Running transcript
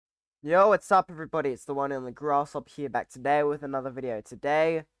Yo, what's up everybody? It's the one and only Grasshopper here back today with another video.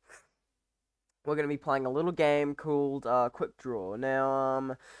 Today, we're going to be playing a little game called Quick Draw.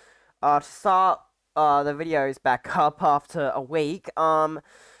 Now, to start the videos back up after a week, I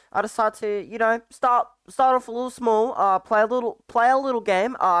decided to, start off a little small, play a little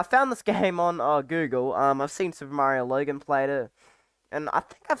game. I found this game on Google. I've seen Super Mario Logan played it, and I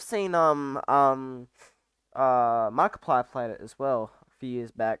think I've seen Markiplier played it as well a few years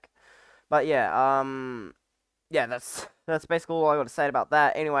back. But yeah, that's basically all I got to say about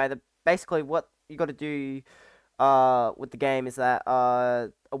that. Anyway, basically what you got to do with the game is that a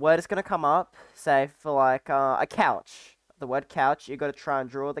word is gonna come up, say for like a couch. The word couch, you got to try and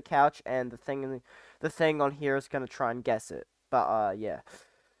draw the couch, and the thing on here is gonna try and guess it. But yeah.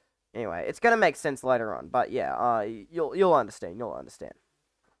 Anyway, it's gonna make sense later on. But yeah, you'll understand. You'll understand.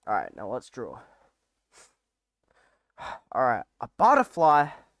 All right, now let's draw. All right, a butterfly.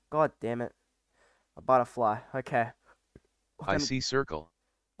 God damn it. A butterfly. Okay. I see circle.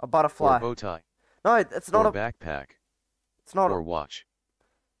 A Or butterfly. bow tie. No, it's not Or a. backpack. It's not Or a. watch.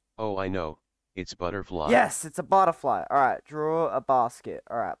 Oh, I know. It's butterfly. Yes, it's a butterfly. All right, draw a basket.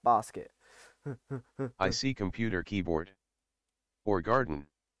 All right, basket. I see computer keyboard. Or garden.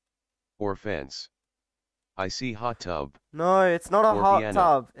 Or fence. I see hot tub. No, it's not a Or hot piano.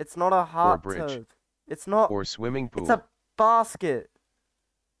 tub. It's not a hot bridge. tub. It's not. Or swimming pool. It's a basket.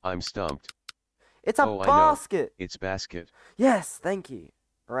 I'm stumped. It's a Oh, I know. basket. It's basket. Yes, thank you.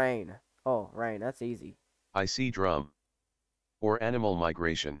 Rain. Oh, rain. That's easy. I see drum. Or animal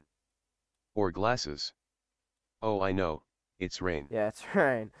migration. Or glasses. Oh, I know. It's rain. Yeah, it's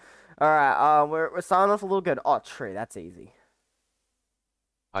rain. All right. We're starting off a little good. Oh, tree. That's easy.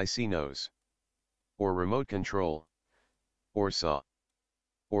 I see nose. Or remote control. Or saw.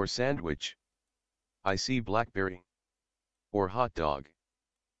 Or sandwich. I see blackberry. Or hot dog.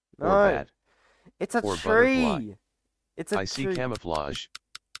 Or No, bat. it's a Or tree. butterfly. It's a I see tree. camouflage.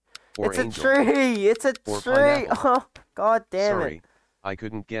 Or It's angel. a tree. It's a Or tree. pineapple. Oh, God damn it. Sorry, I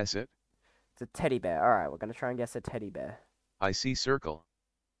couldn't guess it. It's a teddy bear. All right, we're gonna try and guess a teddy bear. I see circle.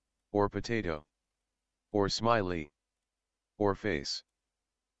 Or potato. Or smiley. Or face.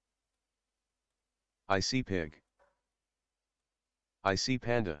 I see pig. I see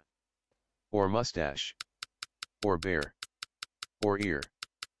panda. Or mustache. Or bear. Or ear.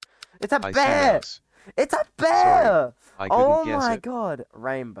 It's a I see bear. mouse. It's a bear. I couldn't Oh guess my it. God,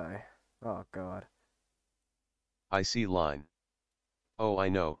 rainbow. Oh God. I see line. Oh, I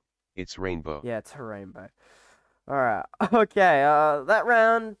know. It's rainbow. Yeah, it's a rainbow. All right. Okay. That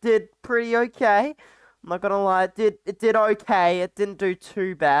round did pretty okay. I'm not gonna lie. It did okay. It didn't do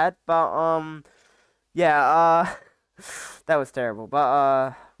too bad, but yeah. That was terrible.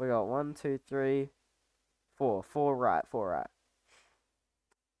 But we got 1, 2, 3, 4. 4 right. 4 right.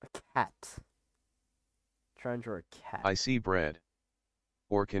 A cat. Try and draw a cat. I see bread.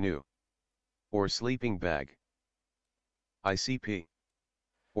 Or canoe. Or sleeping bag. I see pea.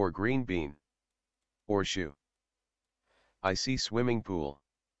 Or green bean. Or shoe. I see swimming pool.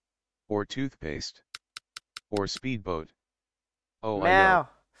 Or toothpaste. Or speedboat. Oh, I know. Now.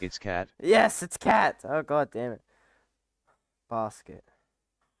 It's cat. Yes, it's cat. Oh God damn it. Basket.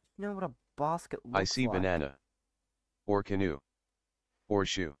 You know what a basket looks I see like? banana. Or canoe. Or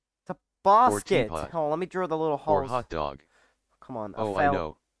shoe. It's a basket. teapot. Oh, let me draw the little Or holes. hot dog. Come on. Oh, I failed.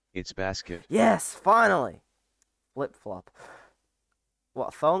 know. It's basket. Yes, finally. Flip flop.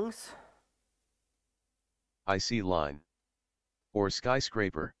 What, thongs? I see line. Or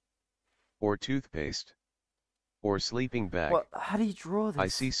skyscraper. Or toothpaste. Or sleeping bag. What? How do you draw this? I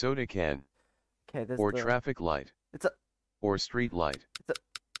see soda can. Okay, there's Or the. traffic light. It's a. Or street light. I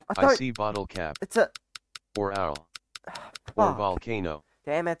I don't. see bottle cap. It's a. Or owl. Or Fuck. volcano.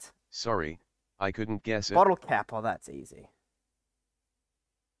 Damn it. Sorry, I couldn't guess it. Bottle cap. Oh, that's easy.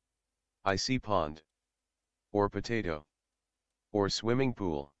 I see pond. Or potato. Or swimming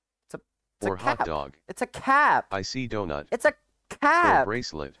pool. It's Or a cap. hot dog. It's a cap. I see donut. It's a Or cap.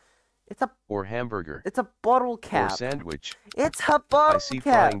 bracelet. It's a. Or hamburger. It's a bottle Or cap. sandwich. It's a bottle I see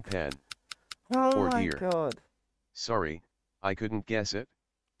cap. frying pan. Oh or my deer. God. Sorry, I couldn't guess it.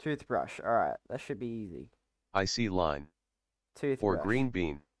 Toothbrush. Alright, that should be easy. I see line. Toothbrush. Or green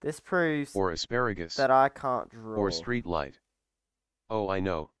bean. This proves Or asparagus. that I can't draw. Or street light. Oh, I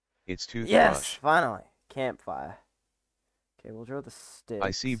know. It's toothbrush. Yes, finally. Campfire. Okay, we'll draw the sticks.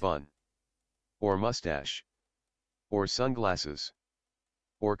 I see bun. Or mustache. Or sunglasses.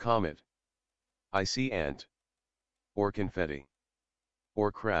 Or comet. I see ant. Or confetti.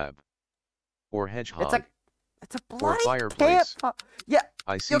 Or crab. Or hedgehog. It's a bloody fireplace. campfire. Yeah,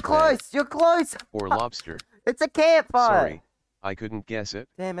 I see you're plant. close. You're close. Or lobster. It's a campfire. Sorry, I couldn't guess it.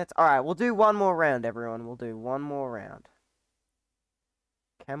 Damn it. Alright, we'll do one more round, everyone. We'll do one more round.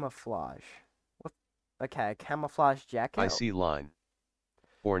 Camouflage. What? Okay, camouflage jacket. I see line.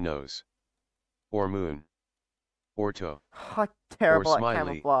 Or nose. Or moon. Or toe. I'm terrible at smiley.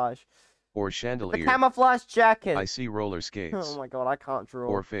 camouflage. Or The chandelier. camouflage jacket. I see roller skates. Oh my god, I can't draw.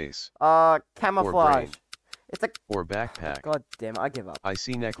 Or face. Camouflage. brain. It's a... Or backpack. God damn it, I give up. I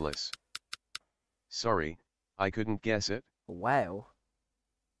see necklace. Sorry, I couldn't guess it. Whale.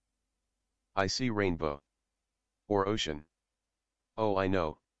 I see rainbow. Or ocean. Oh, I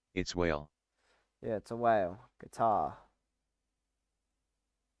know, it's whale. Yeah, it's a whale. Guitar.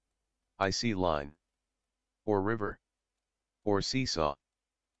 I see line. Or river. Or seesaw.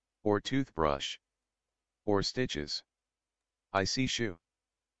 Or toothbrush. Or stitches. I see shoe.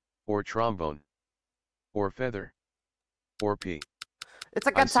 Or trombone. Or feather. Or pea. It's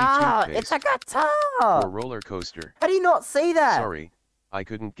a I see guitar! toothpaste. It's a guitar! Or roller coaster. How do you not see that? Sorry, I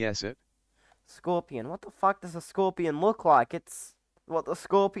couldn't guess it. Scorpion. What the fuck does a scorpion look like? It's what, the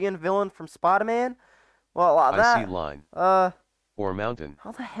scorpion villain from Spider-Man? Well, like that. I see line. Or mountain.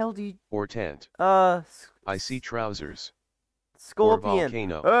 How the hell do you... Or tent. I see trousers. Scorpion. Or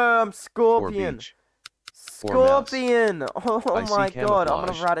volcano. I'm Scorpion. Or beach. Scorpion. Oh I my see god, I'm camouflage.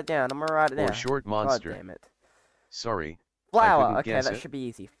 gonna write it down. I'm gonna write it down. Or short monster. God damn it. Sorry. I Flower. couldn't Okay, guess that it. should be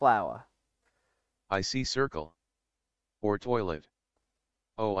easy. Flower. I see circle. Or toilet.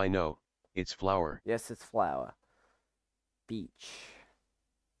 Oh, I know. It's flower. Yes, it's flower. Beach.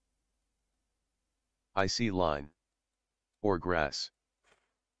 I see line. Or grass.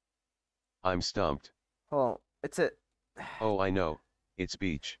 I'm stumped. Hold on. It's a... Oh, I know. It's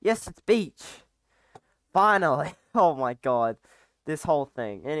beach. Yes, it's beach. Finally. Oh my god. This whole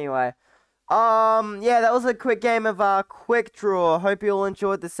thing. Anyway. Yeah, that was a quick game of Quick Draw. Hope you all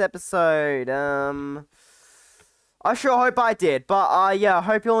enjoyed this episode. I sure hope I did. But yeah, I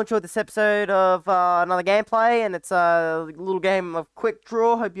hope you all enjoyed this episode of another gameplay, and it's a little game of Quick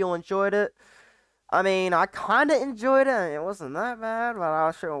Draw. Hope you all enjoyed it. I mean, I kind of enjoyed it. It wasn't that bad, but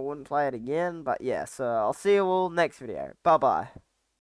I sure wouldn't play it again. But yeah, so I'll see you all next video. Bye bye.